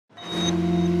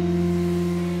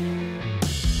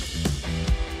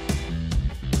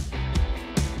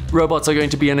Robots are going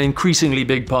to be an increasingly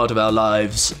big part of our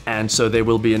lives, and so there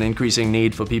will be an increasing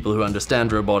need for people who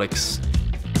understand robotics.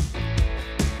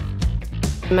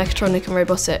 Mechatronics and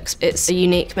Robotics, it's a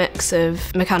unique mix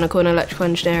of mechanical and electrical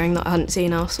engineering that I hadn't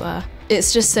seen elsewhere.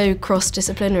 It's just so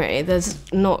cross-disciplinary. There's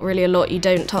not really a lot you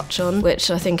don't touch on, which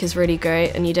I think is really great,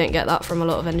 and you don't get that from a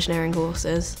lot of engineering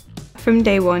courses. From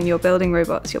day one, you're building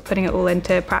robots, you're putting it all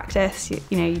into practice,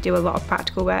 you do a lot of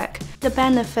practical work. The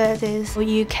benefit is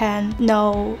you can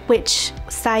know which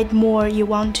side more you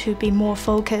want to be more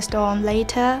focused on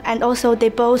later, and also they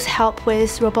both help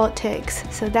with robotics,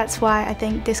 so that's why I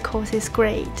think this course is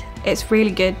great. It's really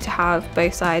good to have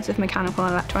both sides of mechanical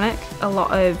and electronic. A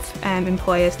lot of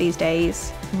employers these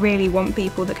days really want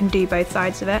people that can do both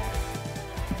sides of it.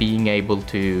 Being able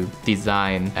to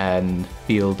design and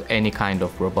build any kind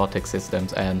of robotic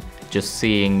systems and just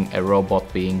seeing a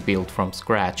robot being built from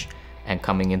scratch and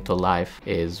coming into life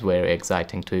is very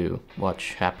exciting to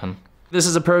watch happen. This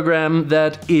is a program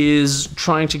that is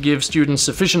trying to give students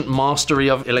sufficient mastery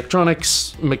of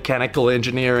electronics, mechanical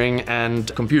engineering,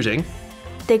 and computing.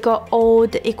 They got all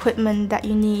the equipment that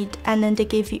you need, and then they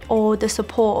give you all the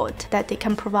support that they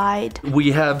can provide.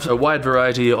 We have a wide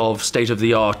variety of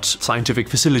state-of-the-art scientific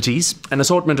facilities, an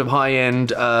assortment of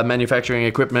high-end manufacturing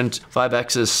equipment,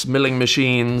 5-axis milling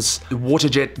machines,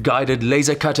 water-jet guided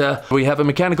laser cutter. We have a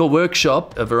mechanical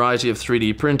workshop, a variety of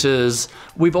 3D printers.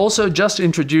 We've also just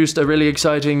introduced a really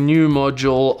exciting new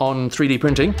module on 3D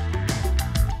printing.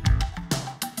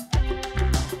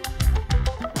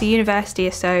 The university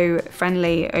is so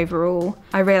friendly overall.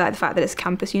 I really like the fact that it's a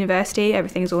campus university,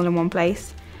 everything's all in one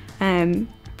place.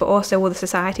 But also all the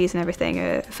societies and everything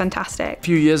are fantastic. A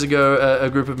few years ago,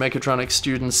 a group of mechatronics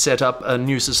students set up a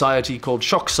new society called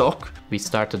ShockSock. We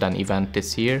started an event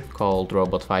this year called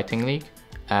Robot Fighting League,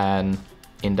 and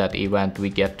in that event we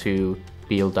get to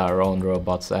build our own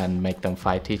robots and make them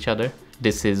fight each other.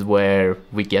 This is where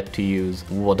we get to use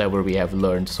whatever we have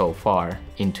learned so far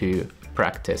into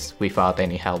practice without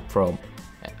any help from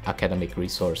academic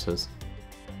resources.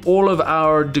 All of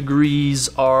our degrees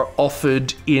are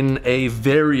offered in a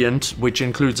variant which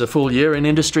includes a full year in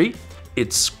industry.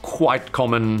 It's quite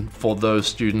common for those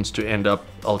students to end up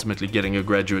ultimately getting a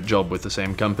graduate job with the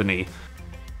same company.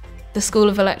 The School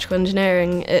of Electrical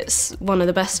Engineering, it's one of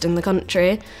the best in the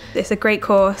country. It's a great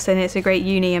course and it's a great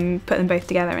uni, and put them both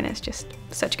together and it's just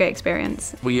such a great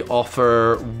experience. We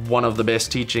offer one of the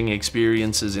best teaching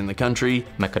experiences in the country.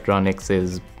 Mechatronics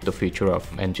is the future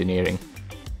of engineering.